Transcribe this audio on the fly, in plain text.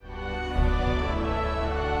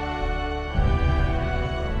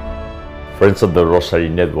friends of the Rosary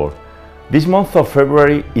Network. This month of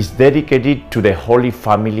February is dedicated to the Holy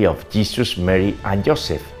Family of Jesus, Mary, and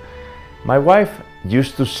Joseph. My wife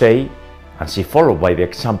used to say, and she followed by the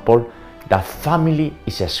example, that family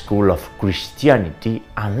is a school of Christianity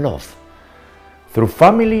and love. Through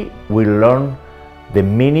family, we learn the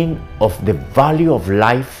meaning of the value of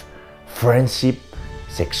life, friendship,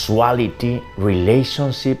 sexuality,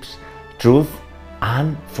 relationships, truth,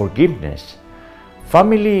 and forgiveness.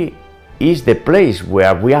 Family is the place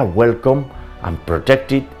where we are welcome and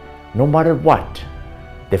protected no matter what.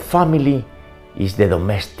 The family is the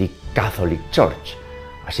domestic Catholic Church,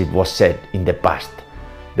 as it was said in the past.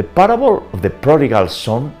 The parable of the prodigal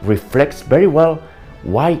son reflects very well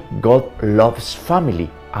why God loves family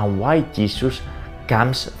and why Jesus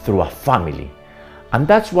comes through a family. And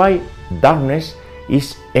that's why darkness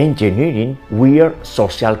is engineering weird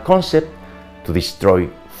social concepts to destroy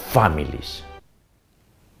families.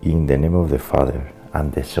 In the name of the Father,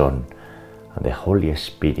 and the Son, and the Holy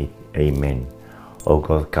Spirit, Amen. O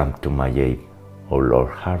God, come to my aid. O Lord,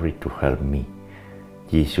 hurry to help me.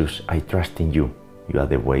 Jesus, I trust in you. You are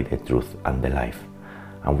the way, the truth, and the life,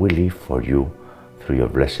 and we live for you through your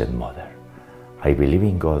Blessed Mother. I believe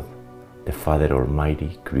in God, the Father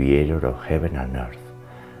Almighty, creator of heaven and earth,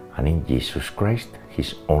 and in Jesus Christ,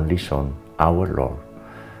 his only Son, our Lord,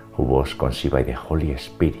 who was conceived by the Holy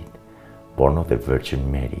Spirit, born of the Virgin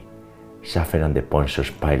Mary, suffered under Pontius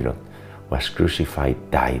Pilate, was crucified,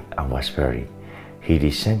 died, and was buried. He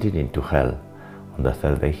descended into hell. On the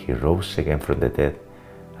third day he rose again from the dead,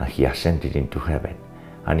 and he ascended into heaven,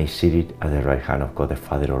 and is seated at the right hand of God the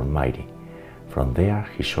Father Almighty. From there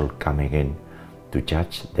he shall come again to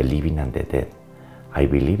judge the living and the dead. I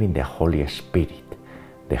believe in the Holy Spirit,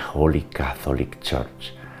 the Holy Catholic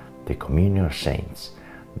Church, the communion of saints,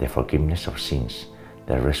 the forgiveness of sins,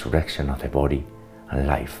 the resurrection of the body, and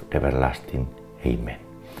life everlasting. Amen.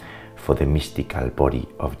 For the mystical body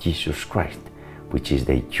of Jesus Christ, which is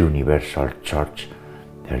the universal church,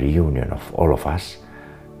 the reunion of all of us,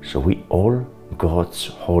 so we all, God's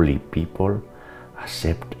holy people,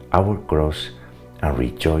 accept our cross and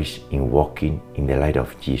rejoice in walking in the light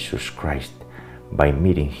of Jesus Christ by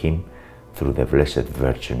meeting him through the Blessed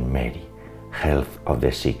Virgin Mary, health of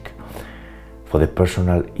the sick. For the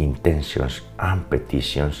personal intentions and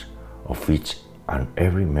petitions of each and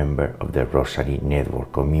every member of the Rosary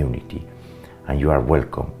Network community. And you are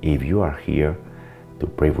welcome if you are here to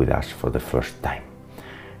pray with us for the first time.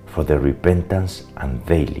 For the repentance and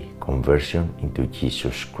daily conversion into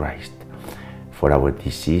Jesus Christ. For our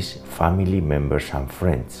deceased family members and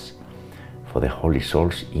friends. For the holy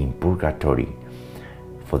souls in purgatory.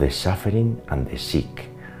 For the suffering and the sick,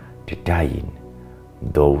 the dying,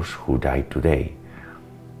 those who die today,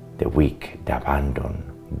 the weak, the abandoned,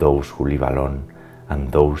 those who live alone,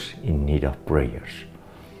 and those in need of prayers,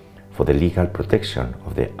 for the legal protection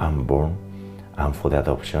of the unborn, and for the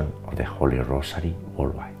adoption of the Holy Rosary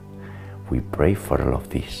worldwide. We pray for all of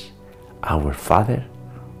this. Our Father,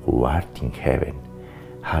 who art in heaven,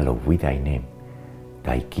 hallowed be thy name.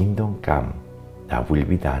 Thy kingdom come, thy will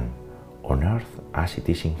be done, on earth as it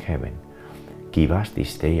is in heaven. Give us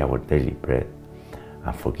this day our daily bread,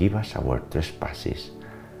 and forgive us our trespasses,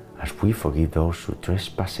 as we forgive those who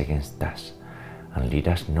trespass against us. And lead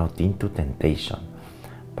us not into temptation,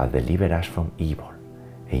 but deliver us from evil.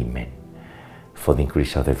 Amen. For the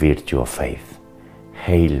increase of the virtue of faith.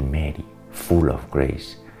 Hail Mary, full of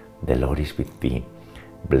grace, the Lord is with thee.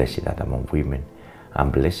 Blessed art among women,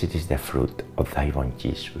 and blessed is the fruit of thy womb,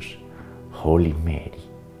 Jesus. Holy Mary,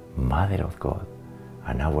 Mother of God,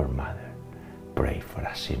 and our Mother, pray for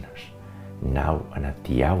us sinners, now and at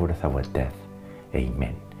the hour of our death.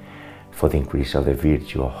 Amen. For the increase of the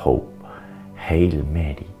virtue of hope. Hail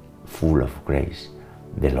Mary, full of grace,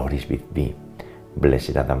 the Lord is with thee.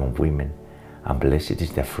 Blessed art among women, and blessed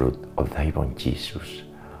is the fruit of thy womb, Jesus.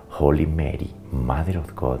 Holy Mary, Mother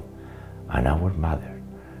of God, and our Mother,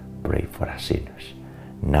 pray for us sinners,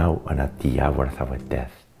 now and at the hour of our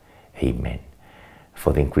death. Amen.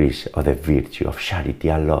 For the increase of the virtue of charity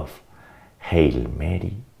and love. Hail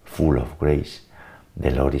Mary, full of grace,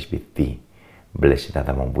 the Lord is with thee. Blessed art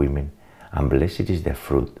among women, and blessed is the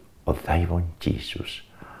fruit of thy womb, Jesus.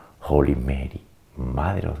 Holy Mary,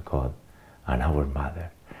 Mother of God, and our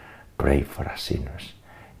Mother, pray for us sinners,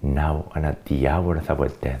 now and at the hour of our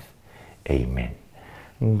death. Amen.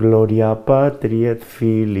 Gloria Patri et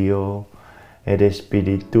Filio, et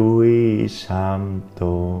Spiritui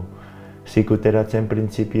Sancto, sic ut erat in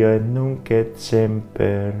principio et nunc et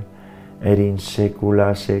semper, et in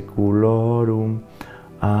saecula saeculorum.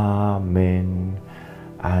 Amen.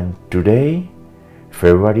 And today,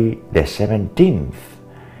 February the 17th,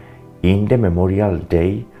 in the memorial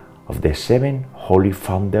day of the 7 holy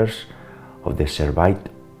founders of the Servite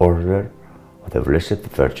Order of the Blessed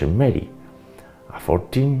Virgin Mary, a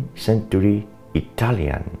 14th century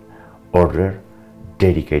Italian order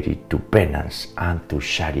dedicated to penance and to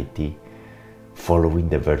charity, following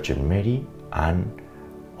the Virgin Mary and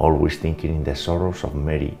always thinking in the sorrows of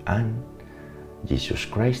Mary and Jesus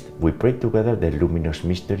Christ. We pray together the luminous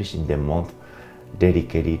mysteries in the month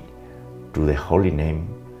dedicated to the holy name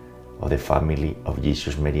of the family of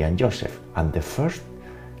Jesus, Mary and Joseph. And the first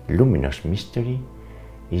luminous mystery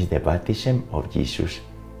is the baptism of Jesus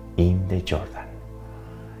in the Jordan.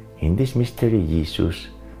 In this mystery, Jesus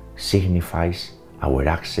signifies our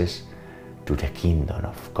access to the kingdom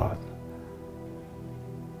of God,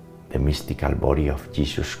 the mystical body of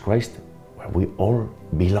Jesus Christ, where we all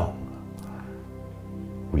belong.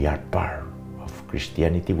 We are part of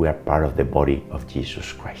Christianity, we are part of the body of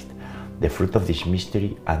Jesus Christ. The fruit of this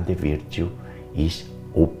mystery and the virtue is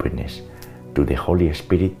openness to the Holy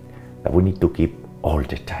Spirit that we need to keep all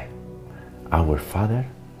the time. Our Father,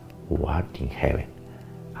 who art in heaven,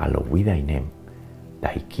 hallowed be thy name.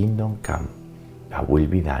 Thy kingdom come, thy will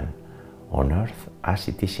be done, on earth as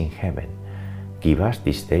it is in heaven. Give us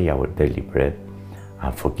this day our daily bread,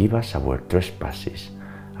 and forgive us our trespasses,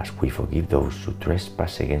 as we forgive those who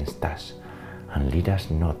trespass against us. And lead us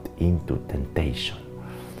not into temptation,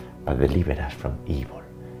 but deliver us from evil.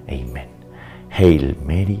 Amen. Hail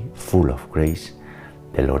Mary, full of grace,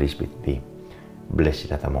 the Lord is with thee.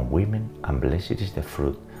 Blessed art among women, and blessed is the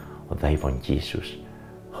fruit of thy womb, Jesus.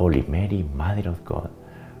 Holy Mary, Mother of God,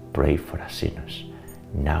 pray for us sinners,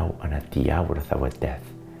 now and at the hour of our death.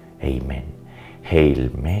 Amen. Hail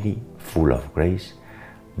Mary, full of grace,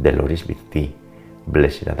 the Lord is with thee.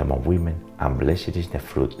 Blessed art among women, and blessed is the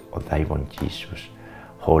fruit of thy womb, Jesus.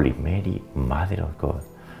 Holy Mary, Mother of God,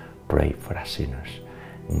 pray for us sinners,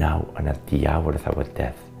 now and at the hour of our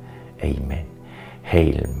death. Amen.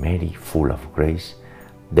 Hail Mary, full of grace,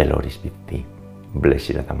 the Lord is with thee.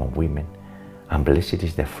 Blessed art among women, and blessed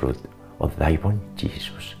is the fruit of thy womb,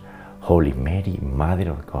 Jesus. Holy Mary, Mother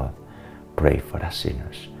of God, pray for us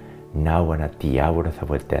sinners, now and at the hour of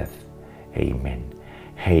our death. Amen.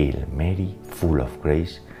 Hail Mary, full of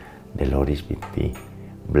grace, the Lord is with thee.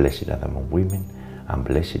 Blessed art among women, and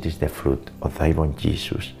blessed is the fruit of thy womb,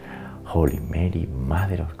 Jesus. Holy Mary,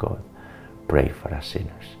 Mother of God, pray for us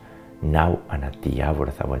sinners, now and at the hour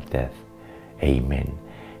of our death. Amen.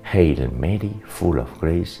 Hail Mary, full of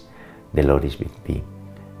grace, the Lord is with thee.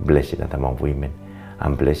 Blessed art among women,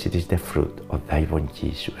 and blessed is the fruit of thy womb,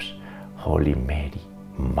 Jesus. Holy Mary,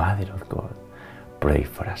 Mother of God, pray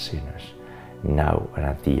for us sinners, now and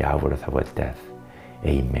at the hour of our death.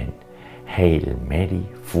 Amen. Hail Mary,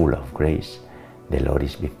 full of grace, the Lord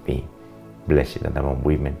is with thee. Blessed art among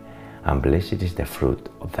women, and blessed is the fruit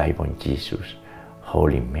of thy womb, Jesus.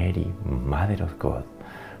 Holy Mary, Mother of God,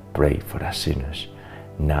 pray for us sinners,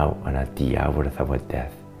 now and at the hour of our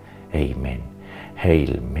death. Amen.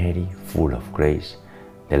 Hail Mary, full of grace,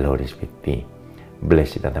 the Lord is with thee.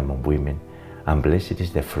 Blessed art among women, and blessed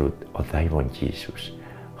is the fruit of thy womb, Jesus.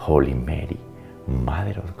 Holy Mary,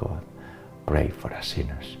 Mother of God, pray for us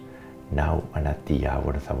sinners, now and at the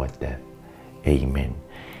hour of our death. Amen.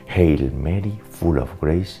 Hail Mary, full of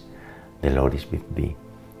grace, the Lord is with thee.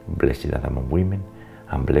 Blessed art among women,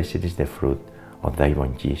 and blessed is the fruit of thy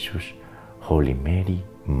womb, Jesus. Holy Mary,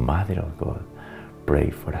 Mother of God, pray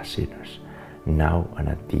for us sinners, now and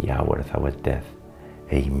at the hour of our death.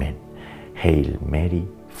 Amen. Hail Mary,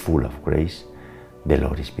 full of grace, the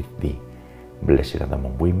Lord is with thee. Blessed art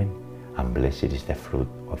among women, and blessed is the fruit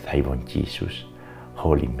of thy womb, Jesus.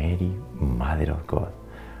 Holy Mary, Mother of God,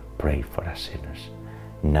 pray for us sinners,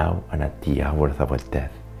 now and at the hour of our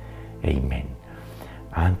death. Amen.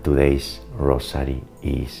 And today's Rosary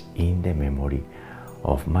is in the memory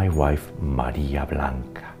of my wife, María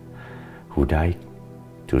Blanca, who died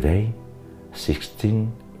today,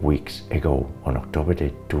 16 weeks ago, on October the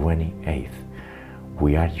 28th.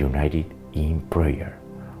 We are united in prayer,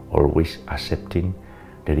 always accepting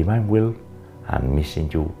the divine will and missing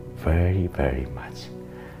you very, very much.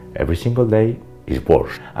 Every single day is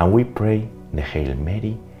worse, and we pray the Hail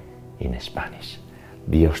Mary in Spanish.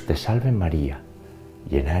 Dios te salve María,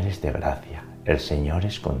 llena eres de gracia, el Señor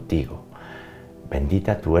es contigo.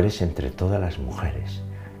 Bendita tú eres entre todas las mujeres,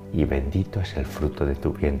 y bendito es el fruto de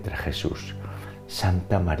tu vientre, Jesús.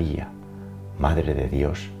 Santa María, Madre de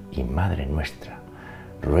Dios y Madre nuestra,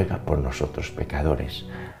 ruega por nosotros pecadores,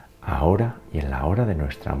 ahora y en la hora de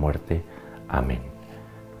nuestra muerte. Amén.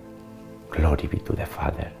 Glory be to the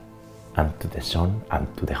Father, and to the Son, and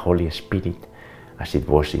to the Holy Spirit, as it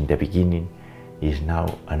was in the beginning, is now,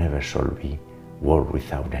 and ever shall be, world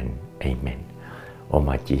without end. Amen. O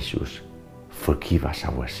my Jesus, forgive us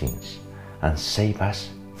our sins and save us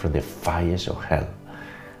from the fires of hell.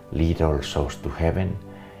 Lead all souls to heaven,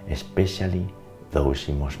 especially those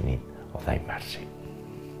in most need of thy mercy.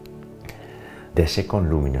 The second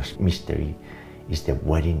luminous mystery is the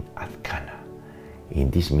wedding at Cana. In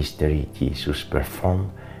this mystery, Jesus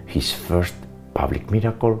performed his first public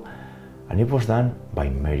miracle, and it was done by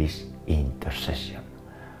Mary's intercession,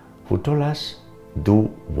 who told us, do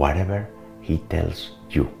whatever he tells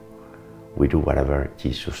you. We do whatever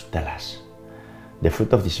Jesus tells us. The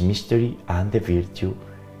fruit of this mystery and the virtue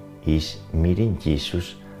is meeting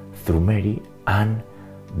Jesus through Mary and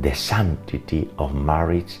the sanctity of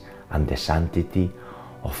marriage and the sanctity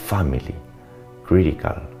of family,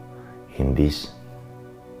 critical in these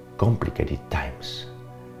complicated times.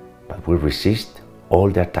 But we resist all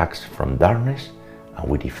the attacks from darkness and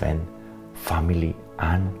we defend family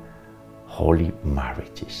and holy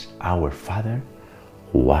marriages. Our Father,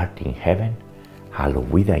 who art in heaven,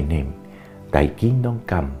 hallowed be thy name. Thy kingdom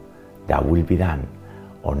come, thy will be done,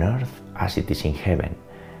 on earth as it is in heaven.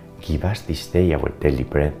 Give us this day our daily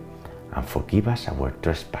bread, and forgive us our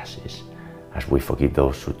trespasses, as we forgive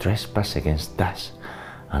those who trespass against us.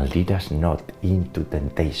 And lead us not into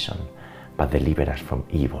temptation, but deliver us from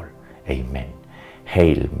evil. Amen.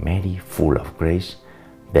 Hail Mary, full of grace,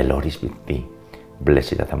 the Lord is with thee.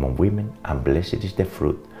 Blessed art thou among women, and blessed is the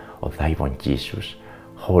fruit of thy womb, Jesus.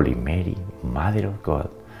 Holy Mary, Mother of God,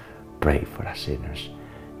 pray for us sinners,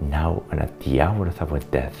 now and at the hour of our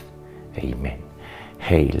death. Amen.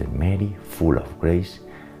 Hail Mary, full of grace,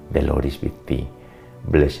 the Lord is with thee.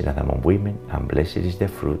 Blessed art thou among women, and blessed is the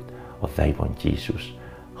fruit of thy womb, Jesus.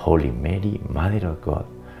 Holy Mary, Mother of God,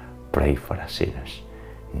 pray for us sinners,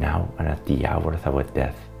 now and at the hour of our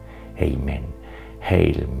death. Amen.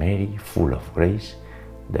 Hail Mary, full of grace,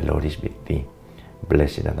 the Lord is with thee.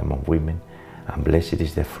 Blessed art thou among women, and blessed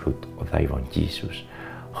is the fruit of thy womb, Jesus.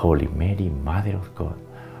 Holy Mary, Mother of God,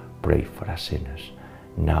 pray for us sinners,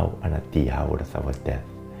 now and at the hour of our death.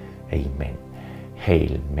 Amen.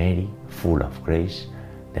 Hail Mary, full of grace,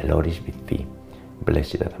 the Lord is with thee.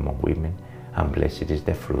 Blessed art thou among women, and blessed is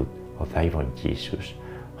the fruit of thy womb, Jesus.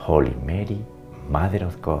 Holy Mary, Mother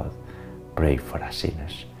of God, pray for us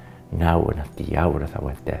sinners, now and at the hour of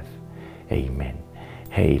our death. Amen.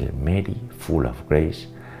 Hail Mary, full of grace,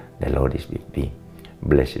 the Lord is with thee.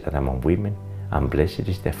 Blessed art thou among women, and blessed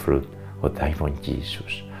is the fruit of thy womb,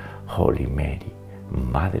 Jesus. Holy Mary,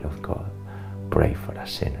 Mother of God, pray for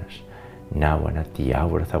us sinners, now and at the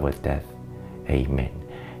hour of our death. Amen.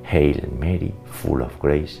 Hail Mary, full of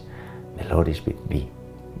grace, the Lord is with thee.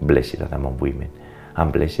 Blessed art thou among women,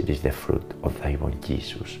 and blessed is the fruit of thy womb,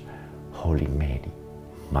 Jesus. Holy Mary,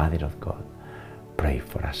 Mother of God, pray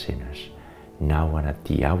for us sinners, now and at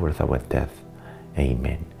the hour of our death.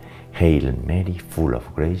 Amen. Hail Mary, full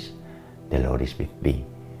of grace, the Lord is with thee.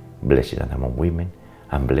 Blessed art thou among women,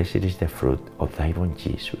 and blessed is the fruit of thy womb,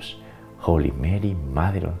 Jesus. Holy Mary,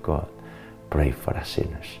 Mother of God, pray for us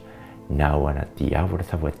sinners, now and at the hour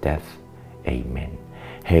of our death. Amen.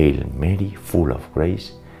 Hail Mary, full of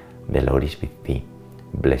grace, the Lord is with thee.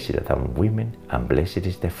 Blessed art thou among women, and blessed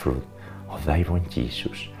is the fruit of thy womb,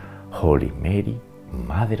 Jesus. Holy Mary,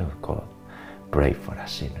 Mother of God, pray for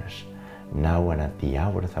us sinners, now and at the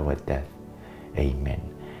hour of our death. Amen.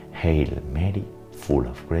 Hail Mary, full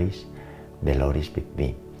of grace, the Lord is with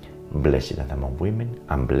thee. Blessed art thou among women,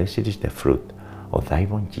 and blessed is the fruit of thy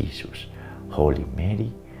womb, Jesus. Holy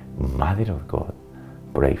Mary, Mother of God,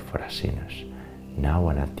 pray for us sinners, now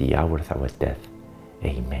and at the hour of our death.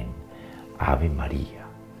 Amen. Ave Maria,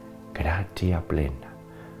 gratia plena,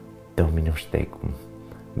 Dominus tecum,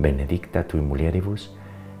 benedicta tui mulieribus,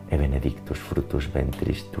 e benedictus fructus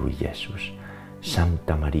ventris tui, Iesus.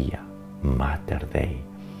 Santa Maria, Mater Dei,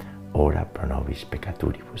 ora pro nobis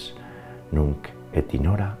peccatoribus, nunc et in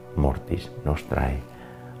hora mortis nostrae.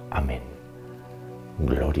 Amen.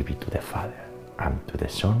 Glory be to the Father, and to the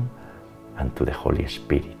Son, and to the Holy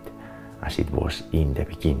Spirit, as it was in the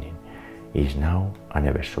beginning, is now, and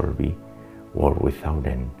ever shall be, world without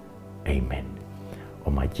end. Amen. O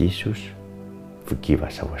my Jesus, forgive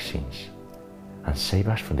us our sins, and save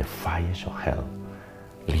us from the fires of hell.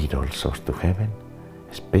 Lead all souls to heaven,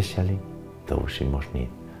 especially those in most need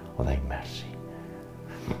of thy mercy.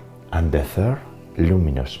 And the third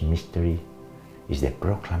luminous mystery is the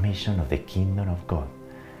proclamation of the kingdom of God.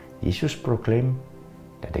 Jesus proclaimed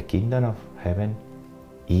that the kingdom of heaven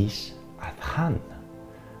is at hand,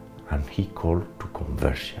 and he called to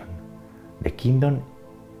conversion. The kingdom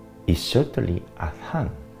is certainly at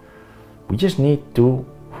hand. We just need to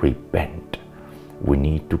repent. We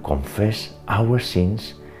need to confess our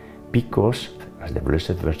sins, because as the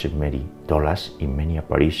Blessed Virgin Mary told us in many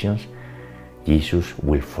apparitions, Jesus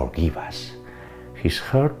will forgive us. His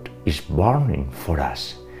heart is burning for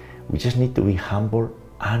us. We just need to be humble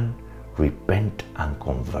and repent and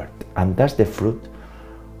convert. And that's the fruit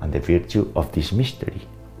and the virtue of this mystery,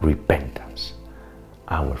 repentance.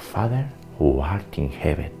 Our Father, who art in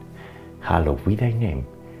heaven, hallowed be thy name.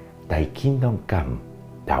 Thy kingdom come,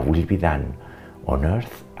 thy will be done, on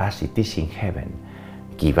earth as it is in heaven.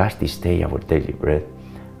 Give us this day our daily bread,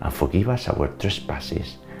 and forgive us our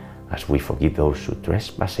trespasses, as we forgive those who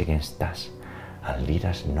trespass against us. And lead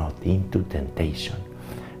us not into temptation,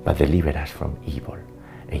 but deliver us from evil.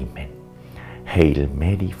 Amen. Hail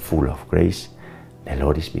Mary, full of grace, the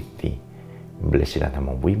Lord is with thee. Blessed art thou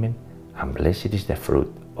among women, and blessed is the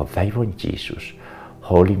fruit of thy womb, Jesus.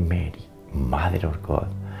 Holy Mary, Mother of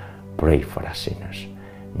God, pray for us sinners,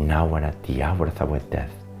 now and at the hour of our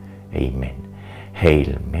death. Amen.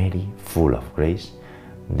 Hail Mary, full of grace,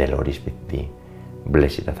 the Lord is with thee.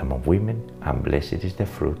 Blessed art thou among women, and blessed is the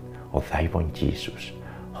fruit of thy womb, Jesus.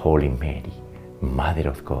 Holy Mary, Mother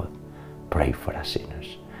of God, pray for us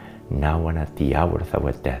sinners, now and at the hour of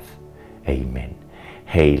our death. Amen.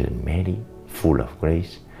 Hail Mary, full of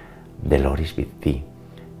grace, the Lord is with thee.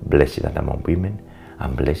 Blessed art thou among women,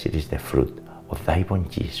 and blessed is the fruit of thy womb,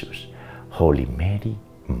 Jesus. Holy Mary,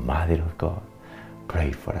 Mother of God,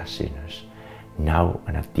 pray for us sinners, now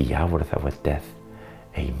and at the hour of our death.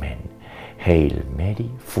 Amen. Hail Mary,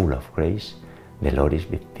 full of grace, the Lord is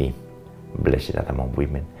with thee. Blessed art thou among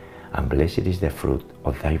women, and blessed is the fruit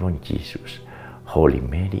of thy womb, Jesus. Holy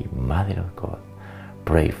Mary, Mother of God,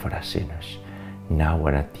 pray for us sinners, now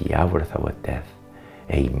and at the hour of our death.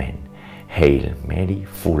 Amen. Hail Mary,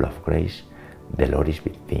 full of grace, the Lord is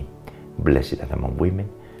with thee. Blessed art thou among women,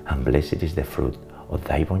 and blessed is the fruit of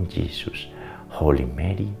thy womb, Jesus. Holy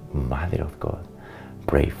Mary, Mother of God,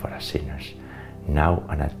 pray for us sinners, now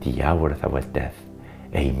and at the hour of our death.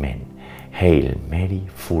 Amen. Hail Mary,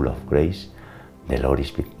 full of grace, the Lord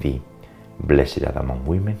is with thee. Blessed art thou among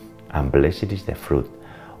women, and blessed is the fruit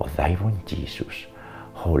of thy womb, Jesus.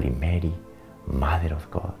 Holy Mary, Mother of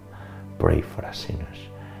God, pray for us sinners,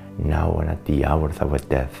 now and at the hour of our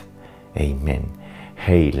death. Amen.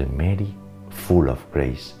 Hail Mary, full of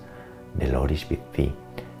grace, the Lord is with thee.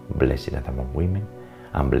 Blessed art thou among women,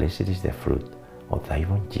 and blessed is the fruit of thy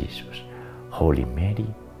womb, Jesus. Holy Mary,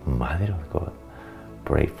 Mother of God,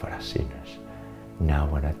 pray for us sinners,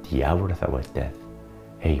 now and at the hour of our death.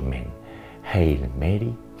 Amen. Hail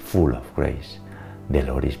Mary, full of grace, the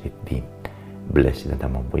Lord is with thee. Blessed art thou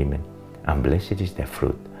among women, and blessed is the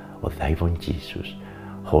fruit of thy womb, Jesus.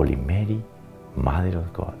 Holy Mary, Mother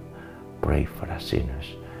of God, pray for us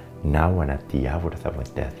sinners, now and at the hour of our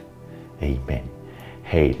death. Amen.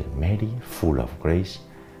 Hail Mary, full of grace,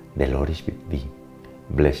 the Lord is with thee.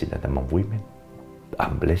 Blessed art thou among women,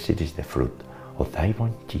 and blessed is the fruit of thy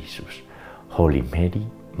womb, Jesus. Holy Mary,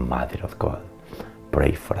 Mother of God,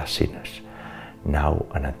 pray for us sinners, now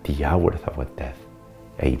and at the hour of our death.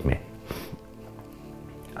 Amen.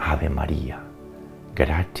 Ave Maria,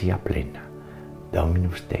 gratia plena,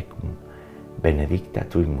 Dominus tecum, benedicta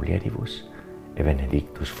tui mulieribus, et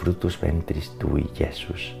benedictus fructus ventris tui,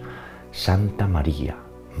 Iesus. Santa Maria,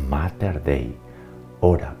 Mater Dei,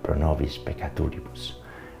 ora pro nobis peccatoribus,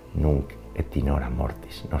 nunc et in hora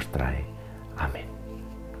mortis nostrae. Amen.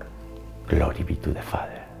 Glory be to the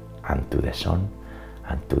Father, and to the Son,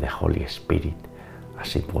 and to the Holy Spirit,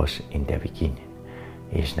 as it was in the beginning,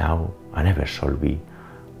 is now, and ever shall be,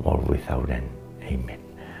 world without end. Amen.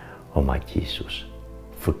 O my Jesus,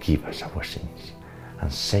 forgive us our sins,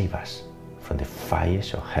 and save us from the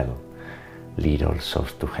fires of hell. Lead all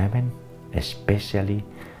souls to heaven, especially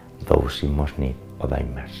those in most need of thy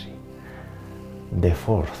mercy. The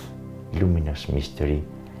fourth luminous mystery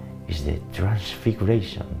is the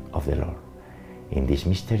transfiguration of the Lord. In this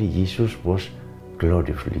mystery, Jesus was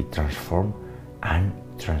gloriously transformed and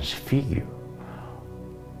transfigured.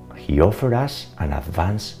 He offered us an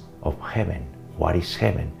advance of heaven. What is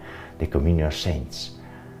heaven? The communion of saints.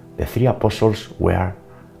 The three apostles were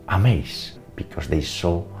amazed because they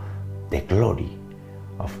saw the glory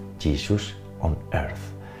of Jesus on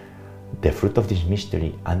earth. The fruit of this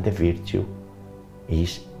mystery and the virtue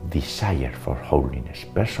is desire for holiness,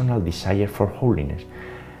 personal desire for holiness.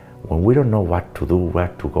 When we don't know what to do, where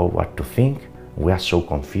to go, what to think, we are so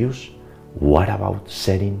confused. What about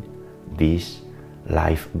setting this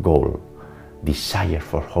life goal, desire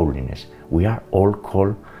for holiness? We are all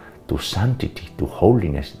called to sanctity, to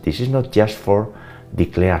holiness. This is not just for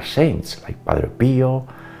declared saints like Padre Pio,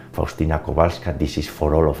 Faustina Kowalska. This is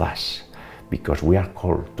for all of us, because we are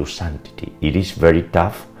called to sanctity. It is very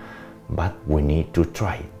tough, but we need to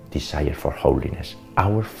try it. desire for holiness.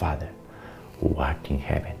 Our Father, who art in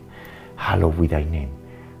heaven, hallowed be thy name.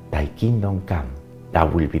 Thy kingdom come, thy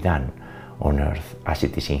will be done, on earth as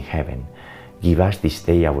it is in heaven. Give us this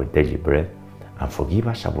day our daily bread, and forgive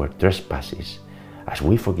us our trespasses, as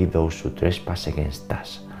we forgive those who trespass against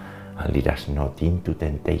us. And lead us not into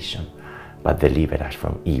temptation, but deliver us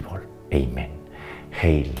from evil. Amen.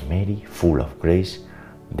 Hail Mary, full of grace,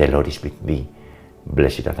 the Lord is with thee.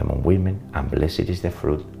 Blessed art thou among women, and blessed is the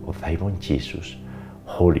fruit of thy womb, Jesus.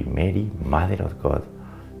 Holy Mary, Mother of God,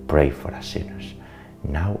 pray for us sinners,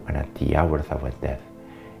 now and at the hour of our death.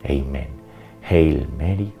 Amen. Hail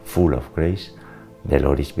Mary, full of grace, the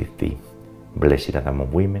Lord is with thee. Blessed art thou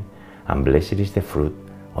among women, and blessed is the fruit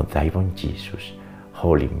of thy womb, Jesus.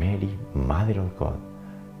 Holy Mary, Mother of God,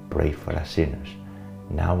 pray for us sinners,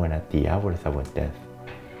 now and at the hour of our death.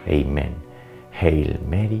 Amen. Hail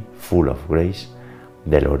Mary, full of grace,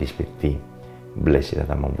 the Lord is with thee. Blessed art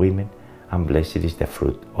thou among women, and blessed is the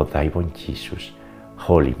fruit of thy womb, Jesus.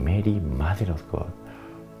 Holy Mary, Mother of God,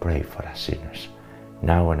 pray for us sinners,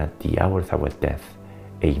 now and at the hour of our death.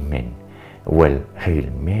 Amen. Well, Hail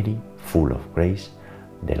Mary, full of grace,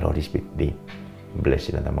 the Lord is with thee.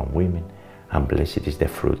 Blessed art thou among women, and blessed is the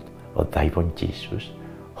fruit of thy womb, Jesus.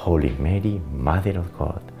 Holy Mary, Mother of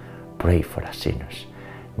God, pray for us sinners,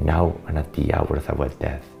 now and at the hour of our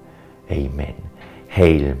death. Amen.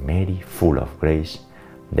 Hail Mary, full of grace,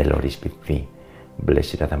 the Lord is with thee.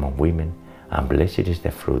 Blessed art thou among women, and blessed is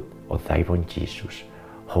the fruit of thy womb, Jesus.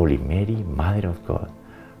 Holy Mary, Mother of God,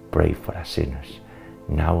 pray for us sinners,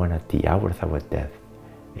 now and at the hour of our death.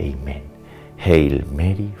 Amen. Hail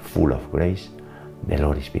Mary, full of grace, the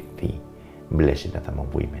Lord is with thee. Blessed art thou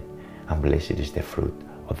among women, and blessed is the fruit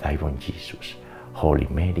of thy womb, Jesus. Holy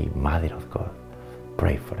Mary, Mother of God,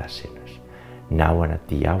 pray for us sinners, now and at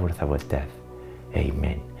the hour of our death.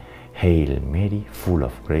 Amen. Hail Mary, full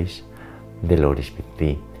of grace, the Lord is with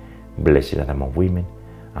thee. Blessed art thou among women,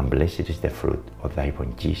 and blessed is the fruit of thy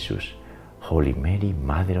womb, Jesus. Holy Mary,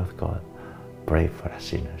 Mother of God, pray for us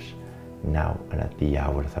sinners, now and at the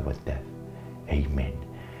hour of our death. Amen.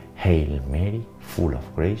 Hail Mary, full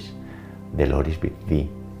of grace, the Lord is with thee.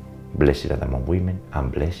 Blessed art thou among women,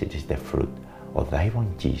 and blessed is the fruit of thy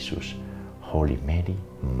womb, Jesus. Holy Mary,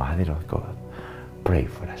 Mother of God, pray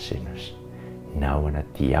for us sinners, now and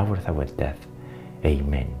at the hour of our death.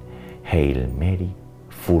 Amen. Hail Mary,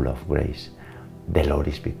 full of grace, the Lord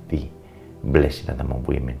is with thee. Blessed art thou among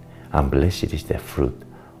women, and blessed is the fruit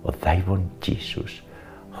of thy womb, Jesus.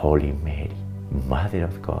 Holy Mary, Mother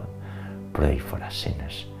of God, pray for us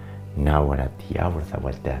sinners, now and at the hour of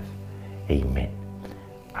our death. Amen.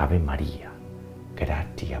 Ave Maria,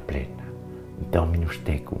 gratia plena, Dominus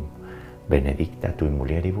tecum, benedicta tui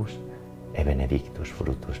mulieribus, e benedictus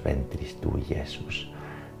fructus ventris tui, Iesus.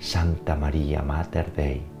 Santa Maria, Mater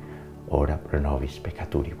Dei, ora pro nobis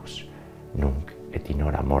peccatoribus, nunc et in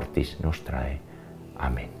hora mortis nostrae.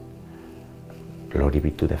 Amen. Glory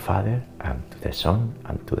be to the Father, and to the Son,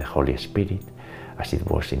 and to the Holy Spirit, as it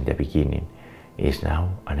was in the beginning, is now,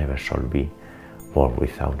 and ever shall be, world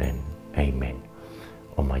without end. Amen.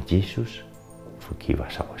 O my Jesus, forgive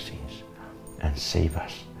us our sins, and save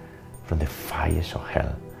us from the fires of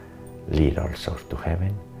hell. Lead all souls to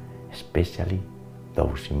heaven, especially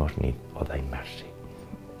those in most need of thy mercy.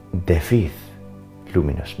 The fifth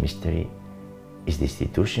luminous mystery is the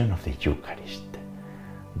institution of the Eucharist,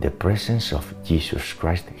 the presence of Jesus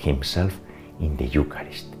Christ himself in the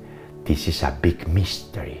Eucharist. This is a big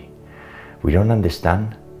mystery. We don't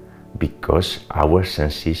understand because our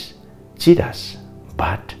senses cheat us,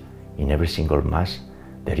 but in every single Mass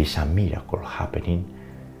there is a miracle happening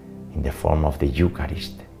in the form of the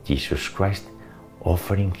Eucharist, Jesus Christ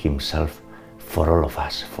offering himself for all of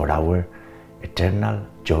us, for our eternal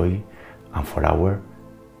joy and for our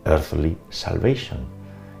earthly salvation.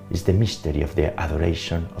 It's the mystery of the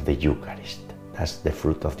adoration of the Eucharist. That's the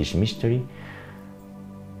fruit of this mystery.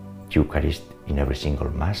 Eucharist in every single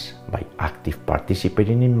Mass, by active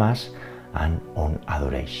participating in Mass and on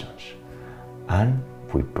adorations. And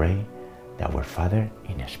we pray the Our Father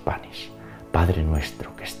in Spanish. Padre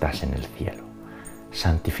nuestro que estás en el cielo,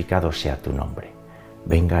 santificado sea tu nombre.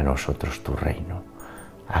 Venga a nosotros tu reino.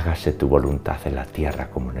 Hágase tu voluntad en la tierra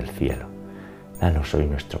como en el cielo. Danos hoy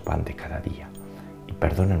nuestro pan de cada día, y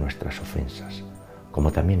perdona nuestras ofensas,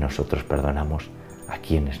 como también nosotros perdonamos a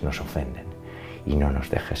quienes nos ofenden. Y no nos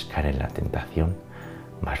dejes caer en la tentación,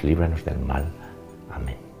 mas líbranos del mal.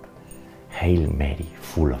 Amén. Hail Mary,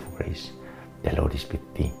 full of grace, the Lord is with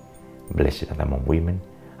thee. Blessed art thou among women,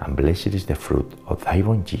 and blessed is the fruit of thy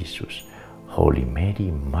womb, Jesus. Holy Mary,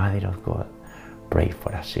 Mother of God, pray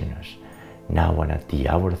for us sinners, now and at the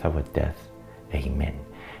hour of our death. Amen.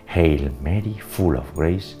 Hail Mary, full of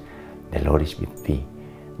grace, the Lord is with thee.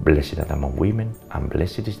 Blessed art thou among women, and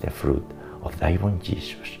blessed is the fruit of thy womb,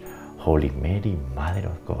 Jesus. Holy Mary, Mother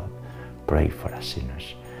of God, pray for us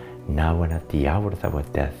sinners, now and at the hour of our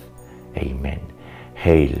death. Amen.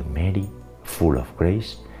 Hail Mary, full of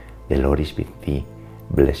grace, the Lord is with thee.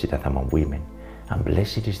 Blessed art thou among women, and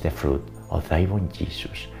blessed is the fruit of thy womb,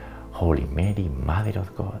 Jesus. Holy Mary, Mother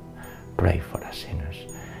of God, pray for us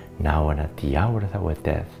sinners, now and at the hour of our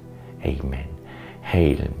death. Amen.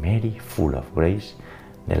 Hail Mary, full of grace,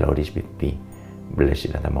 the Lord is with thee.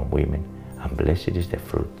 Blessed art thou among women, and blessed is the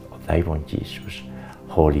fruit of thy womb, Jesus.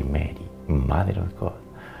 Holy Mary, Mother of God,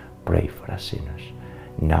 pray for us sinners,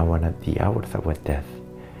 now and at the hour of our death.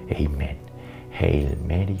 Amen. Hail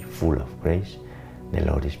Mary, full of grace, the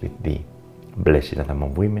Lord is with thee. Blessed art thou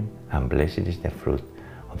among women, and blessed is the fruit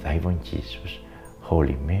of thy womb, Jesus.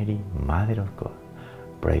 Holy Mary, Mother of God,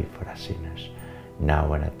 pray for us sinners,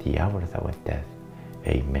 now and at the hour of our death.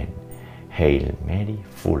 Amen. Hail Mary,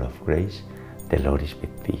 full of grace, the Lord is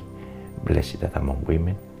with thee. Blessed art thou among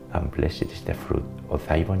women, and blessed is the fruit of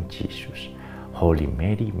thy womb, Jesus. Holy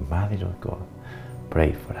Mary, Mother of God,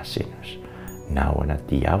 pray for us sinners, now and at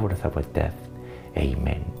the hour of our death.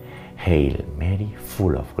 Amen. Hail Mary,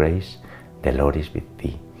 full of grace, the Lord is with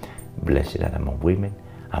thee. Blessed art thou among women,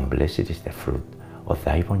 and blessed is the fruit of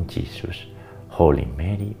thy womb, Jesus. Holy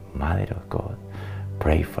Mary, Mother of God,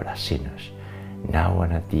 pray for us sinners, now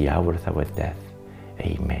and at the hour of our death.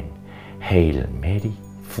 Amen. Hail Mary,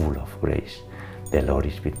 full of grace, the Lord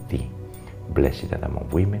is with thee. Blessed art thou among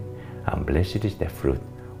women, and blessed is the fruit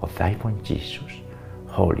of thy womb, Jesus.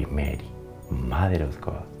 Holy Mary, Mother of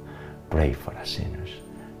God, pray for us sinners,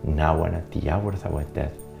 now and at the hour of our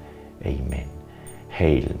death. Amen.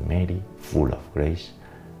 Hail Mary, full of grace,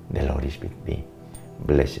 the Lord is with thee.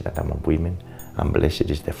 Blessed art thou among women, and blessed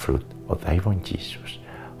is the fruit of thy womb, Jesus.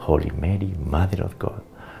 Holy Mary, Mother of God,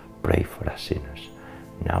 pray for us sinners,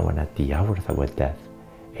 now and at the hour of our death.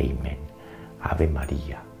 Amen. Ave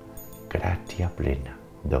Maria, gratia plena,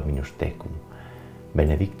 Dominus tecum,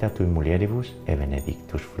 benedicta tui mulieribus, et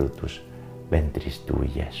benedictus fructus ventris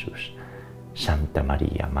tui, Iesus. Santa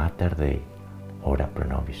Maria, Mater Dei, ora pro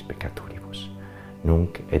nobis peccatoribus,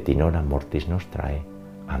 nunc et in hora mortis nostrae.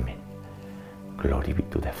 Amen. Glory be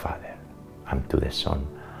to the Father, and to the Son,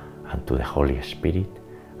 and to the Holy Spirit,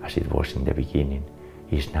 as it was in the beginning,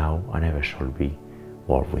 is now, and ever shall be,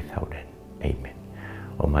 world without end. Amen.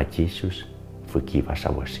 O my Jesus, forgive us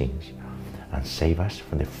our sins, and save us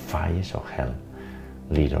from the fires of hell.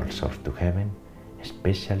 Lead all souls to heaven,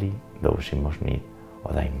 especially those in most need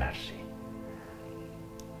of thy mercy.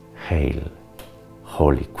 Hail,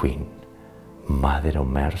 Holy Queen, Mother of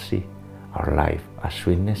Mercy, our life, our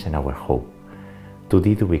sweetness, and our hope. To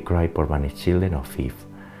thee do we cry, poor banished children of Eve.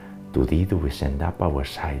 To thee do we send up our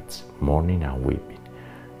sighs, mourning and weeping,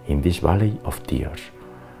 in this valley of tears.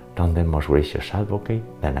 Turn then, most gracious Advocate,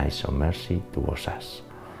 thine eyes of mercy towards us,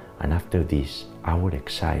 and after this our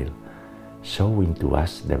exile, sow into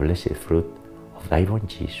us the blessed fruit of thy womb,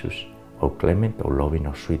 Jesus. O clement, O loving,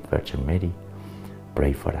 O sweet Virgin Mary,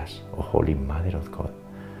 pray for us, O Holy Mother of God,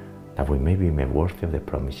 that we may be made worthy of the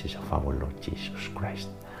promises of our Lord Jesus Christ.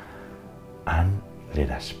 And let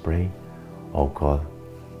us pray, O God,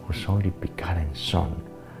 whose only begotten Son,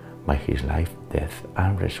 by his life, death,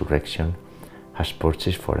 and resurrection, has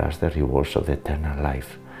purchased for us the rewards of the eternal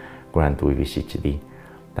life. Grant, we beseech thee,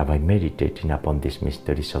 that by meditating upon these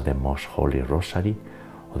mysteries of the most holy Rosary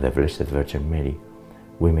of the Blessed Virgin Mary,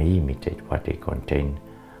 we may imitate what they contain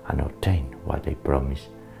and obtain what they promise,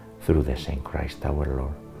 through the same Christ our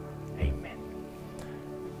Lord. Amen.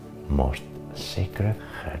 Most Sacred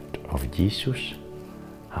Heart of Jesus,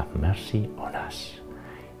 have mercy on us.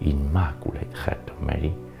 Immaculate Heart of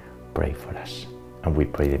Mary, pray for us. And we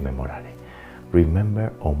pray the Memorare.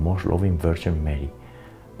 Remember, O most loving Virgin Mary,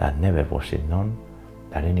 that never was it known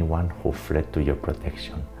that anyone who fled to your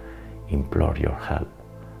protection, implored your help,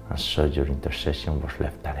 and sought your intercession was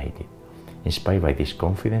left unaided. Inspired by this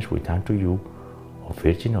confidence, we turn to you, O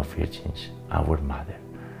Virgin of Virgins, our Mother.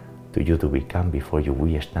 To you do we come, before you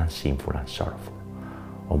we stand sinful and sorrowful.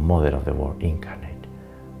 O Mother of the Word incarnate,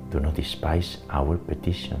 do not despise our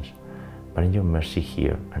petitions, but in your mercy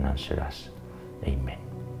hear and answer us. Amen.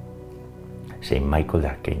 Saint Michael the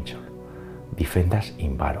Archangel, defend us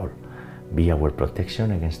in battle. Be our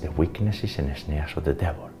protection against the weaknesses and snares of the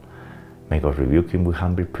devil. May God rebuke him, with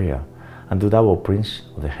humble prayer. And do thou, O Prince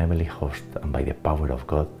of the heavenly host, and by the power of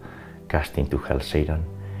God, cast into hell Satan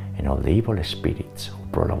and all the evil spirits who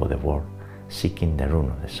prowl over the world, seeking the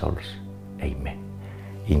ruin of the souls. Amen.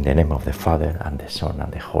 In the name of the Father, and the Son,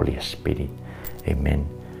 and the Holy Spirit. Amen.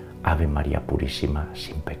 Ave María Purísima,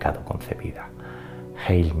 sin pecado concebida.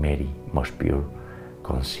 Hail Mary, most pure,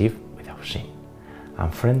 conceived without sin.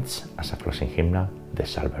 And friends, as a closing hymnal, the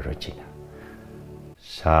Salve Regina.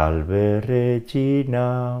 Salve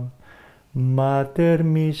Regina, Mater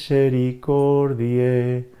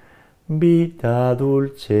misericordiae, vita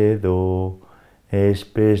dulcedo,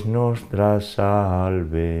 spes nostra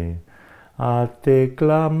salve. A te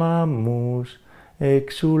clamamus,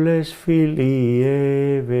 exules filii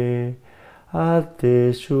Eve, a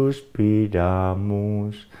te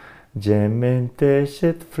suspiramus, gementes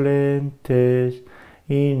et flentes,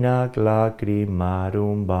 in ac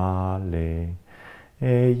lacrimarum vale.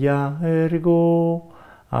 Ella ergo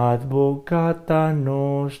advocata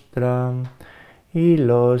nostra, y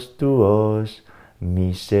los tuos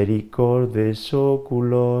misericordes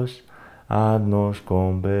oculos ad nos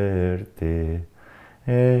converte.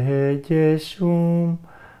 Jesum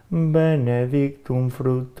benedictum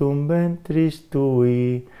fructum ventris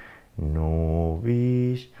tui,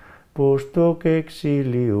 nobis post hoc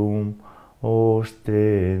exilium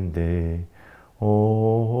ostende.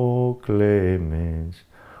 O clemens,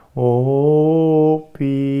 o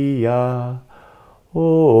pia,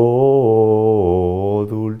 o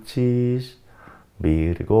dulcis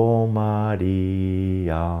Virgo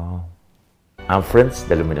Maria. And friends,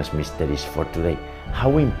 the luminous mysteries for today.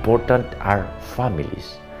 How important are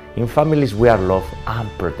families? In families we are loved and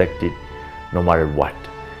protected no matter what.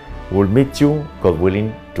 We'll meet you, God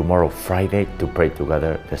willing, tomorrow Friday to pray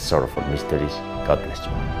together the sorrowful mysteries. God bless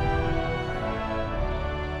you.